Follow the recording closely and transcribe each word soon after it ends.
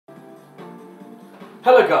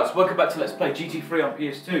Hello guys, welcome back to Let's Play GT3 on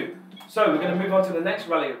PS2. So we're going to move on to the next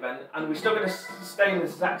rally event, and we're still going to stay in the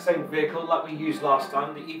exact same vehicle like we used last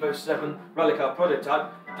time, the Evo 7 rally car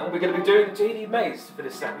prototype, and we're going to be doing the Tahiti maze for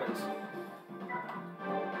this segment.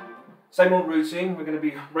 Same old routine, we're going to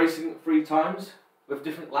be racing 3 times with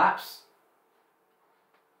different laps.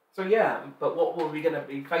 So yeah, but what were we going to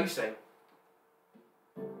be facing?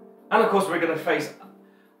 And of course we're going to face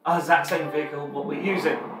our exact same vehicle, what we're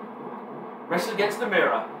using. Wrestle against the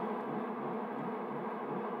mirror.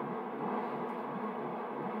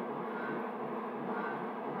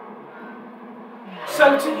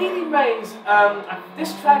 So Tahiti Maze,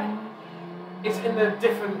 this track is in a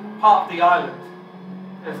different part of the island.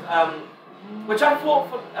 Which I thought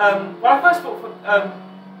for, when I first thought for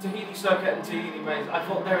Tahiti Circuit and Tahiti Maze, I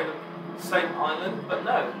thought they're in the same island, but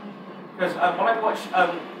no. Because when I watched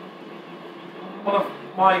one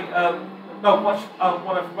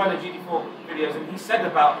of Ryan GT4 videos, and he said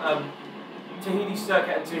about Tahiti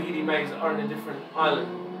Circuit and Tahiti Maze are in a different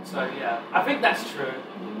island. So yeah, I think that's true.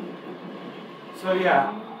 So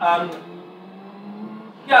yeah,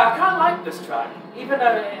 yeah, I kind of like this track, even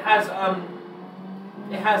though it has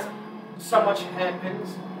so much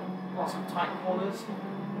hairpins, lots of tight corners.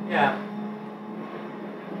 Yeah,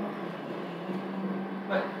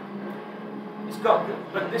 but it's got good,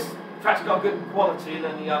 but this track's got good quality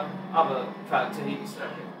than the other track, Tahiti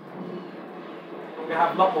Circuit. We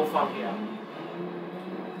have a lot more fun here.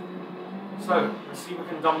 So, let's see if we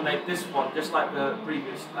can dominate this one, just like the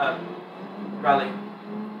previous rally.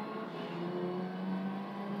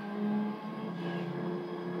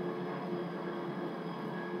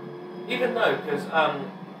 Even though, because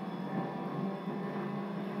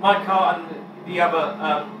my car and the other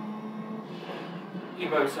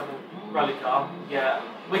Evo 7 rally car, yeah,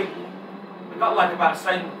 we got like about the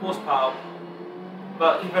same horsepower,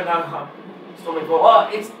 but even though I'm storming for, oh,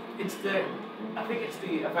 it's the, I think it's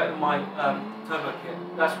the effect of my turbo kit.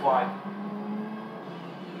 That's why.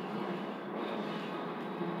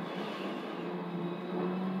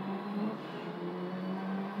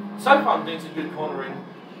 So far I'm doing some good cornering.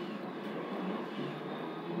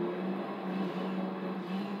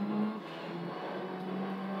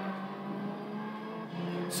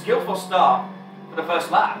 Skillful start for the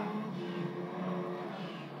first lap.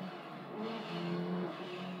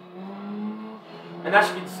 And as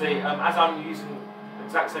you can see, as I'm using the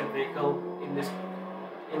exact same vehicle in this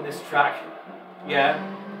track, yeah,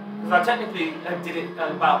 because I technically did it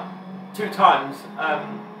about 2 times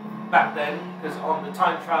back then, because on the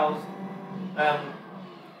time trials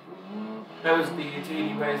there was the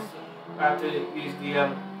Tahiti maze. I had to use the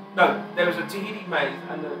no, there was a Tahiti maze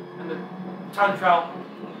and the time trial.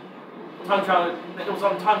 It was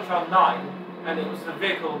on time trial 9, and it was the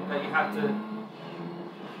vehicle that you had to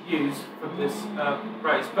use for this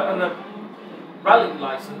race. But on the rally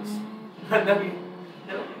license, and then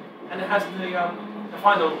it has the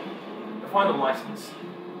final license.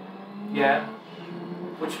 Yeah,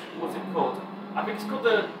 which what's it called? I think it's called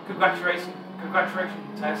the congratulation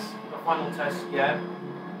test, the final test. Yeah,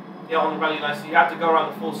 yeah, on the rally license, you have to go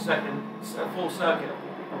around the full circuit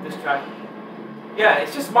of this track. Yeah,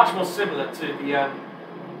 it's just much more similar to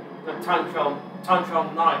the time trial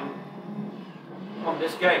 9 on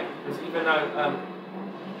this game, because even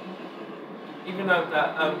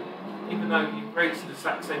though you race the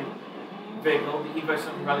exact same vehicle, the Evo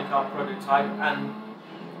 7 rally car prototype, and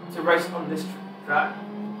to race on this track,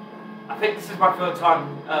 I think this is my 3rd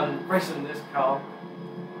time racing this car.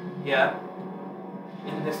 Yeah,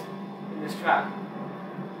 in this track.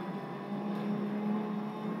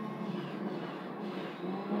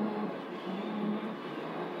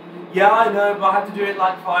 Yeah, I know, but I had to do it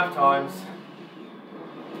like 5 times.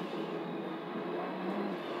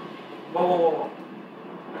 Whoa.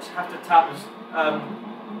 I just have to tap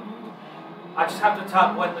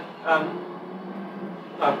when the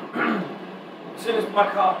as soon as my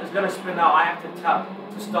car is going to spin out, I have to tap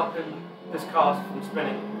to stop this car from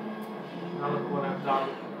spinning. Now look what I've done.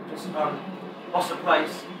 Just lost a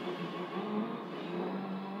place.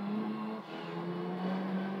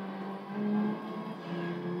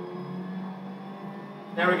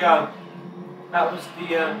 There we go. That was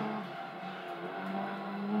the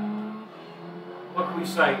what can we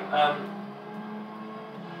say?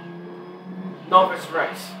 Novice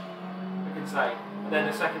race, we could say. And then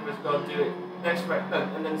the second race, go and do it. Next race, no,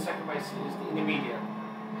 and then the second race is the intermediate.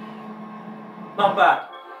 Not bad.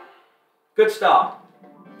 Good start.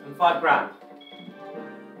 And $5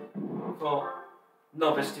 for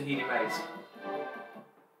novice Tahiti maze.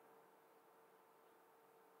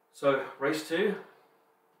 So race 2.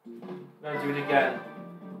 I'm going to do it again.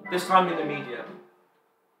 This time in the media.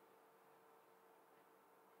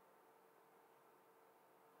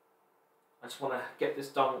 just want to get this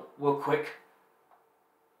done real quick.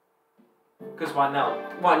 Because why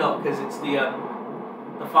not? Why not? Because it's the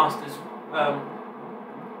fastest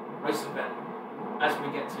race event as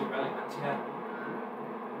we get to rally events. Yeah.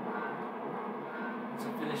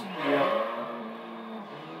 So finish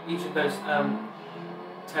each of those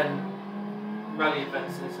 10 rally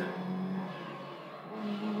events, and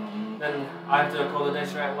then I have to call the day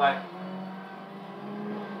straight away.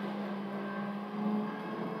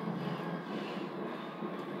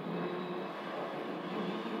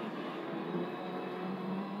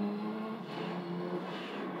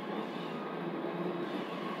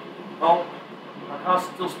 Oh, my car's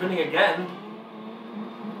still spinning again.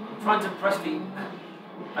 I'm trying to press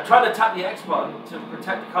I tried to tap the X button to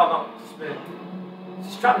protect the car not to spin.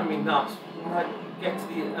 It's driving me nuts. When I get to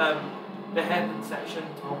the hairpin section,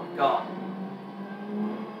 oh my god.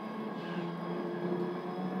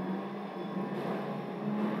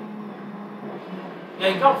 Yeah,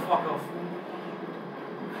 you gotta fuck off.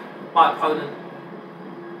 My opponent.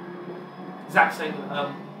 Exact same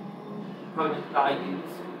opponent that I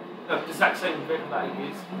use. No, the exact same vehicle that I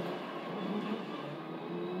use.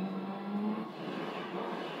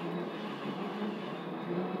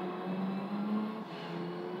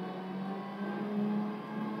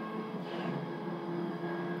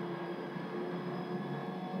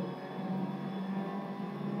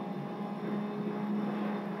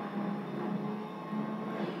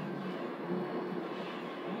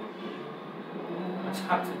 I just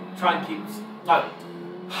have to try and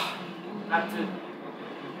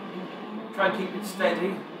keep it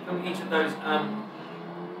steady from each of those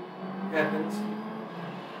hairpins.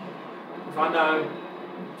 Because I know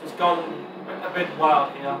it's just gone a bit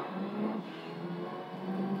wild here.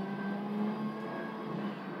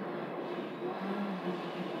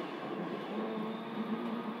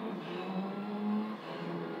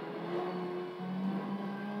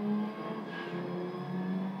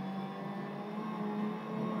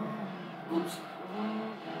 Oops.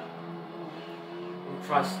 I'll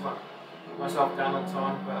try to slow myself down on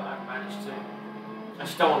time, but I managed to. I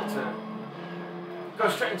just don't want to go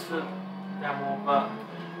straight into the down wall, but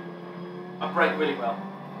I brake really well.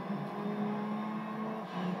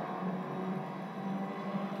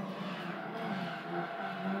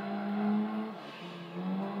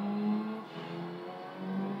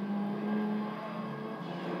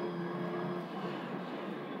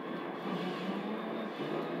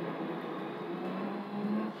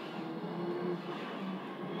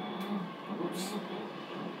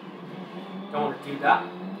 Don't want to do that.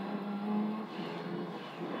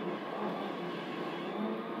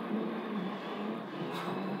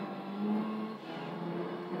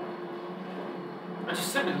 I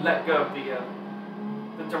just simply let go of the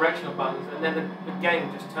directional buttons, and then the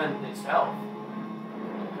game just turned itself.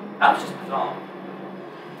 That was just bizarre.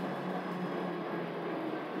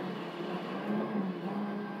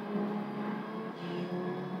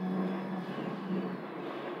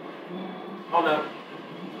 Oh no.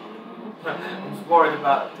 I was worried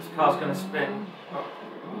about this car's going to spin. Oh,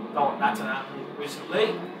 don't want that to happen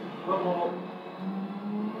recently. Whoa.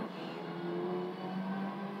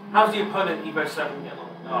 How's the opponent Evo 7 getting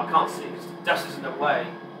on? No, I can't see because the dust is in the way.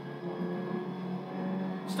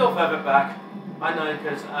 Still further back. I know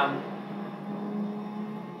because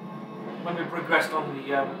when we progressed on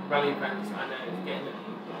the rally events, I know it's getting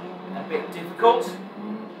a bit difficult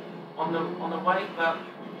on the way, but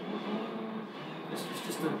it's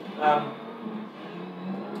just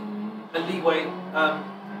a leeway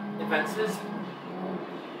events is.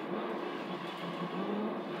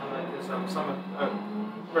 Because some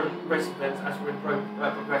race events, as we're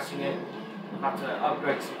progressing it, we'll have to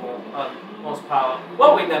upgrade some more horsepower.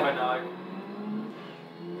 Well, we never know.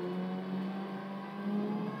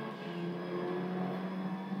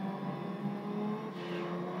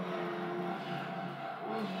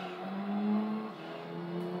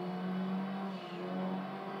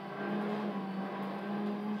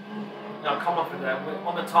 Now come off of there. We're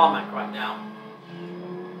on the tarmac right now.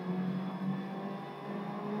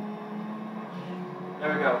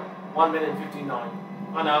 There we go. 1 minute 59.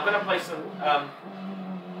 I know. I'm going to play some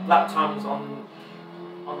lap times on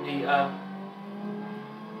the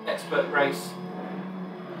expert race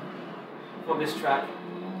for this track.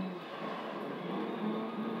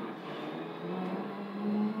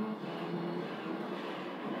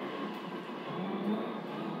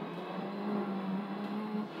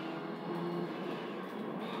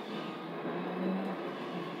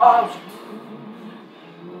 Oh,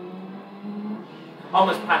 I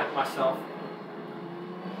almost panicked myself.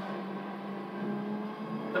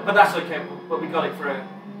 But that's okay, but we got it through.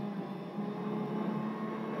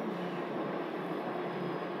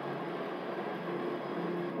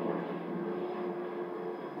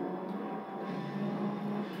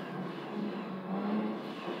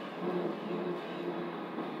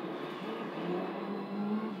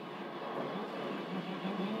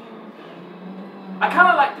 I kind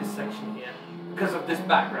of like this section here because of this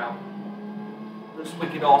background. It looks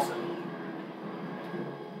wicked awesome.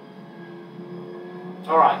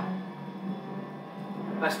 Alright.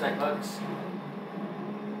 Let's take notes.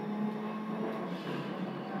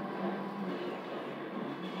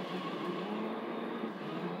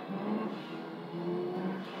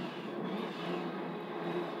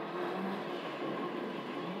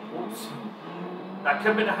 Oops. That could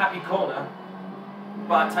have been a happy corner,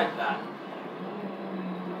 but I'll take that.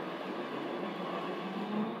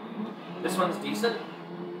 This one's decent.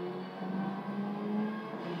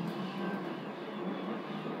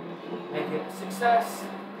 Make it a success.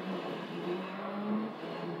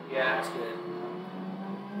 Yeah, that's good.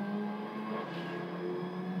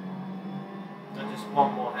 And just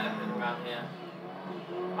one more hairpin around here.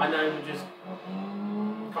 I know we just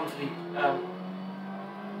come to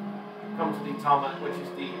the tarmac, which is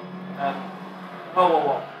the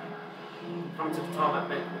come to the tarmac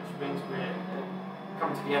bit, which means we're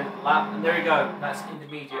come to the end of the lap, and there we go. That's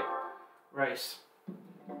intermediate race.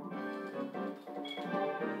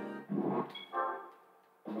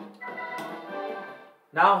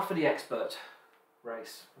 Now for the expert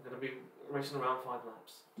race. We're going to be racing around 5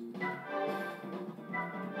 laps.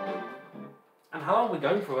 And how long are we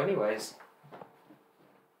going for anyways?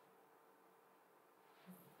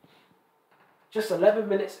 Just 11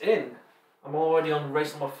 minutes in. I'm already on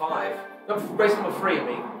race number 5. No, race number 3, I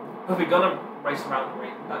mean. But we're going to race around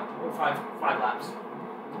 5 laps.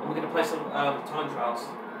 And we're going to play some time trials.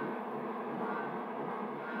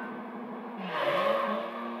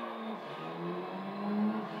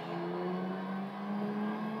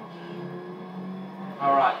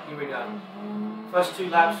 Alright, here we go. First 2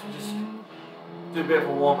 laps, we just do a bit of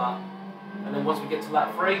a warm up. And then once we get to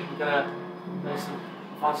lap 3, we're going to do some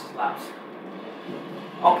fastest laps.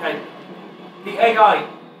 Okay, the AI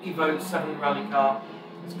Evo 7 rally car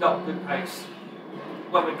has got good pace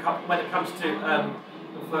when it comes to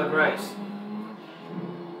the 3rd race.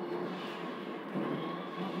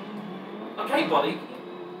 Okay, buddy,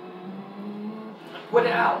 put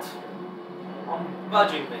it out. I'm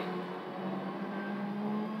budging me.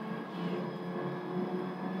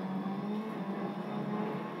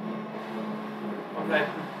 Okay,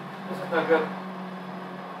 this is no good.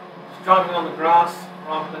 Just driving on the grass,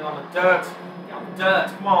 rather than on the dirt. Get on the dirt,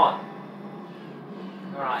 come on.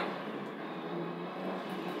 Alright.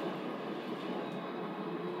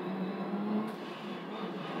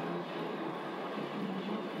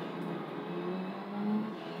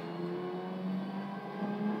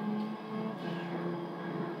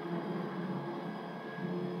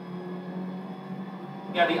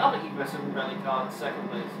 Yeah, the other Evo 7 rally car in 2nd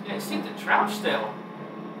place. Yeah, it seemed to crouch still.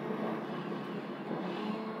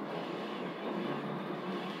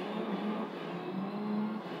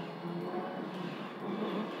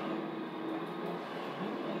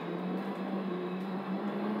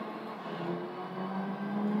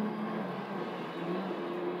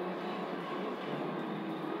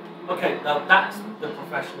 Okay, now that's the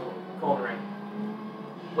professional cornering,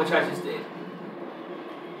 which I just did.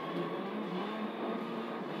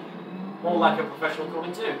 More like a professional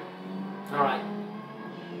cornering too. Alright.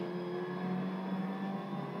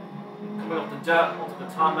 Coming off the dirt onto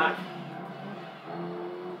the tarmac.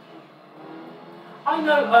 I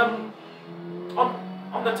know,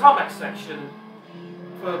 on the tarmac section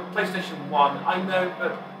for PlayStation 1, I know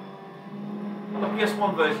that on the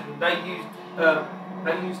PS1 version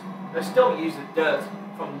they still use the dirt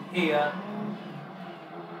from here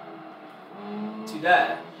to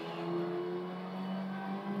there.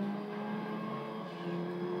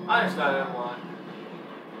 I just don't know why.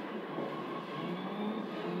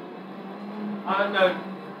 I don't know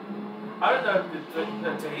if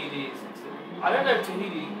the Tahiti is. I don't know if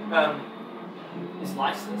Tahiti is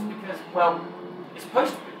licensed because, well, it's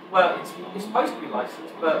supposed to be. Well, it's supposed to be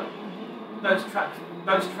licensed, but those tracks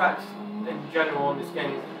in general on this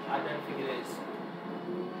game, I don't think it is.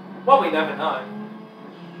 Well, we never know.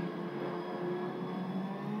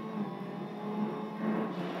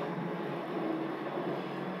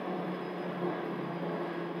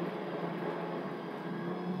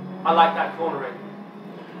 I like that cornering.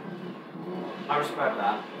 I respect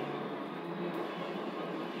that.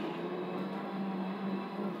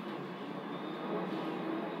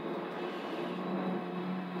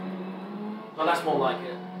 Well, that's more like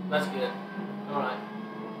it. That's good. Alright.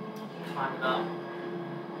 Climbing up.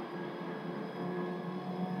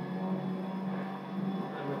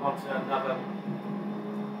 And move on to another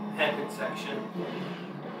hairpin section,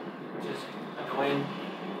 which is annoying.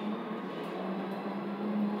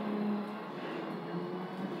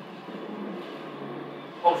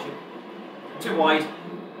 Oh shit. Too wide.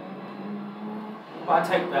 But I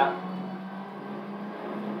take that.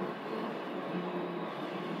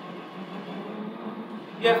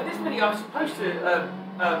 Yeah, for this video I was supposed to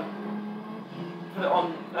put it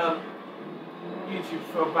on YouTube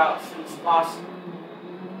for about since last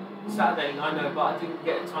Saturday, I know, but I didn't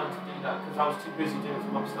get time to do that because I was too busy doing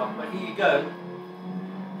some other stuff. But here you go.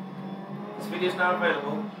 This video is now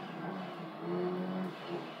available.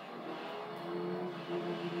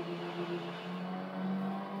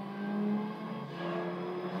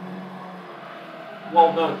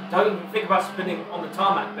 Well, no, don't even think about spinning on the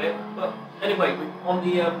tarmac bit. But anyway, on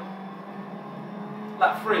the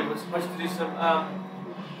lap 3, we're supposed to do some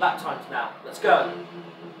lap times now. Let's go.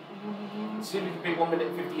 Let's see if we can beat 1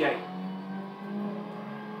 minute 58.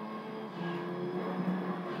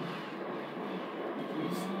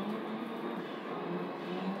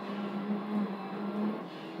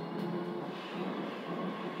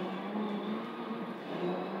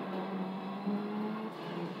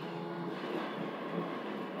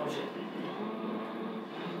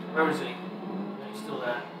 Where is he? No, he's still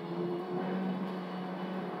there.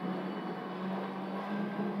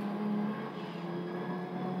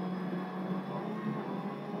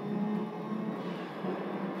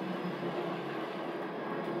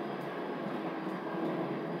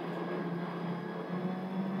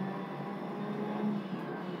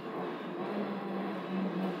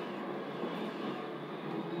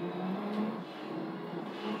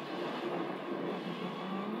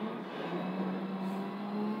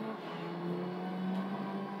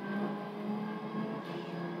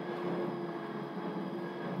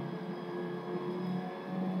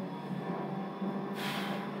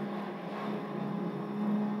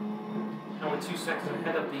 And we're 2 seconds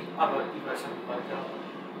ahead of the other Evo 7 car.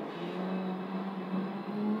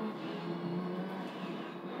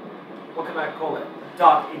 What can I call it? A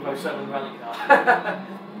dark Evo 7 rally car.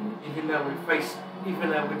 even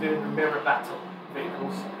though we're doing the mirror battle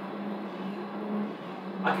vehicles.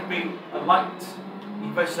 I could be a light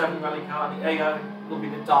Evo 7 rally car, and the AO will be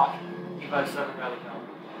the dark Evo 7 rally car.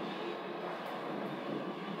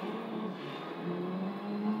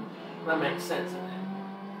 That makes sense, doesn't it?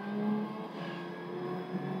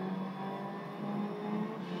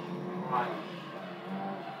 Right.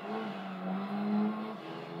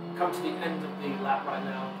 Come to the end of the lap right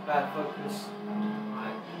now. Bad focus.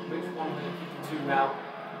 Right. Reach 1 minute 52 now.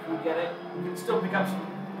 Can we get it? We can still pick up some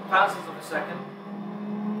thousandths of a second.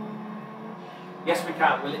 Yes, we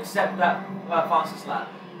can. We'll accept that fastest lap.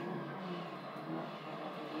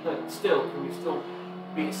 But still, can we still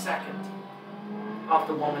be a second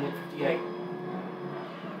after 1 minute 58?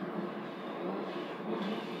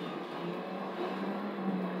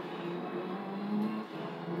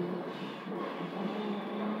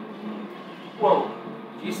 Whoa,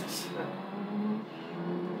 Jesus.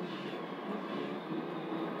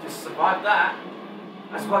 Just survived that,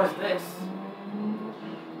 as well as this.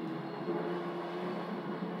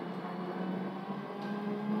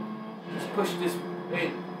 Just push this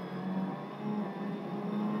in.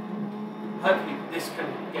 Hopefully this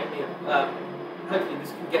can get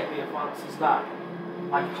me a fastest lap.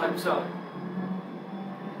 I hope so.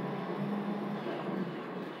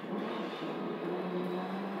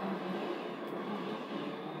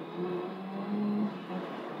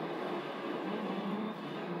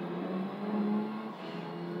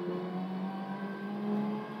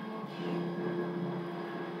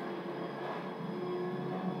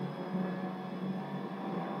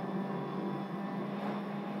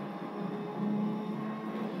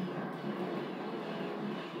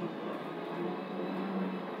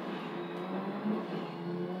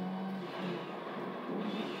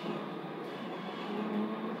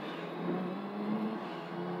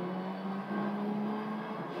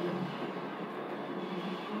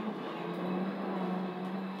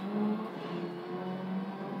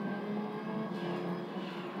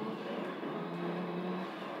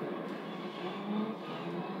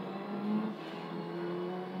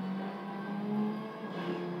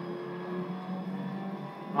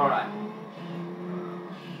 Alright.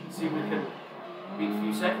 See if we can beat a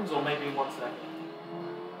few seconds or maybe 1 second.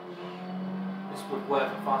 This would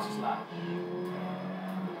work the fastest lap.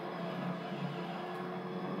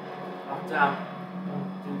 Oh damn.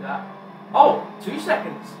 Don't do that. Oh! 2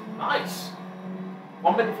 seconds! Nice!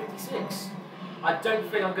 1 minute 56. I don't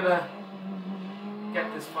think I'm gonna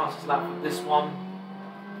get this fastest lap for this one.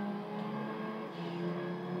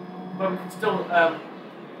 But we can still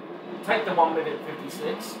take the 1 minute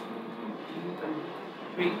 56 and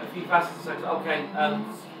beat a few fastest seconds. Okay,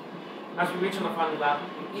 as we reach on the final lap,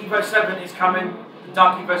 Evo 7 is coming, the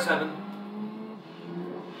dark Evo 7.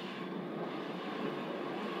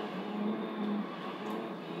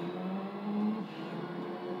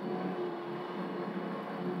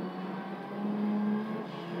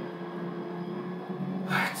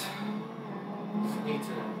 need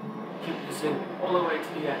to keep this in all the way to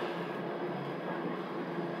the end.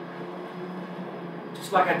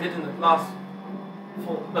 Just like I did in the last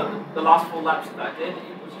the last 4 laps that I did,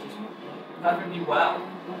 it was just perfectly well.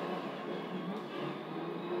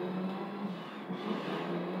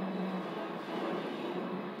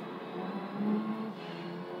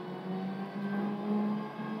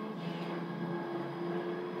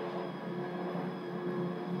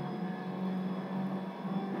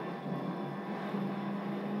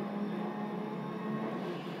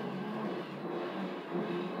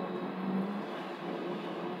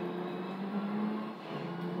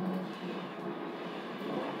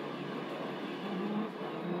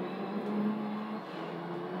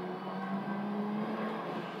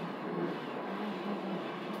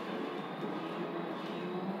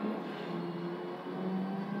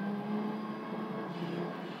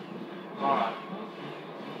 Alright.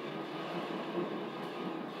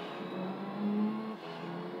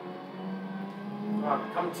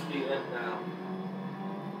 Alright, coming to the end now.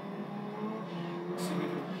 Let's see if we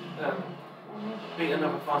can beat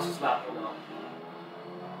another fastest lap or not.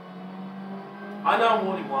 I know I'm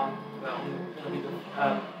already won, but I'm going to be the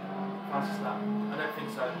fastest lap. I don't think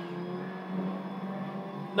so.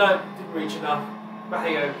 No, didn't reach enough. But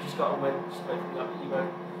hey, just got to win. Just wait for the other Evo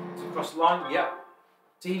to cross the line. Yep.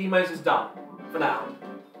 Tahiti Maze is done for now.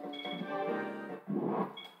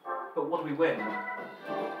 But what do we win?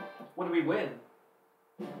 What do we win?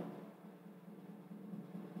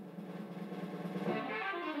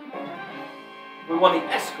 We won the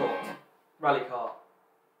Escort rally car.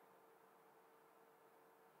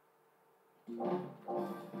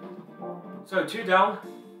 So 2 down,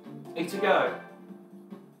 8 to go.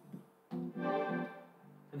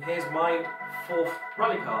 And here's my 4th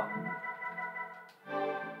rally car.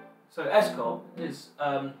 So Escort is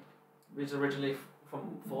originally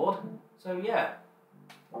from Ford. So yeah.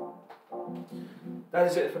 That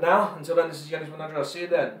is it for now. Until then, this is Yannis 100. I'll see you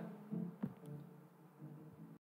then.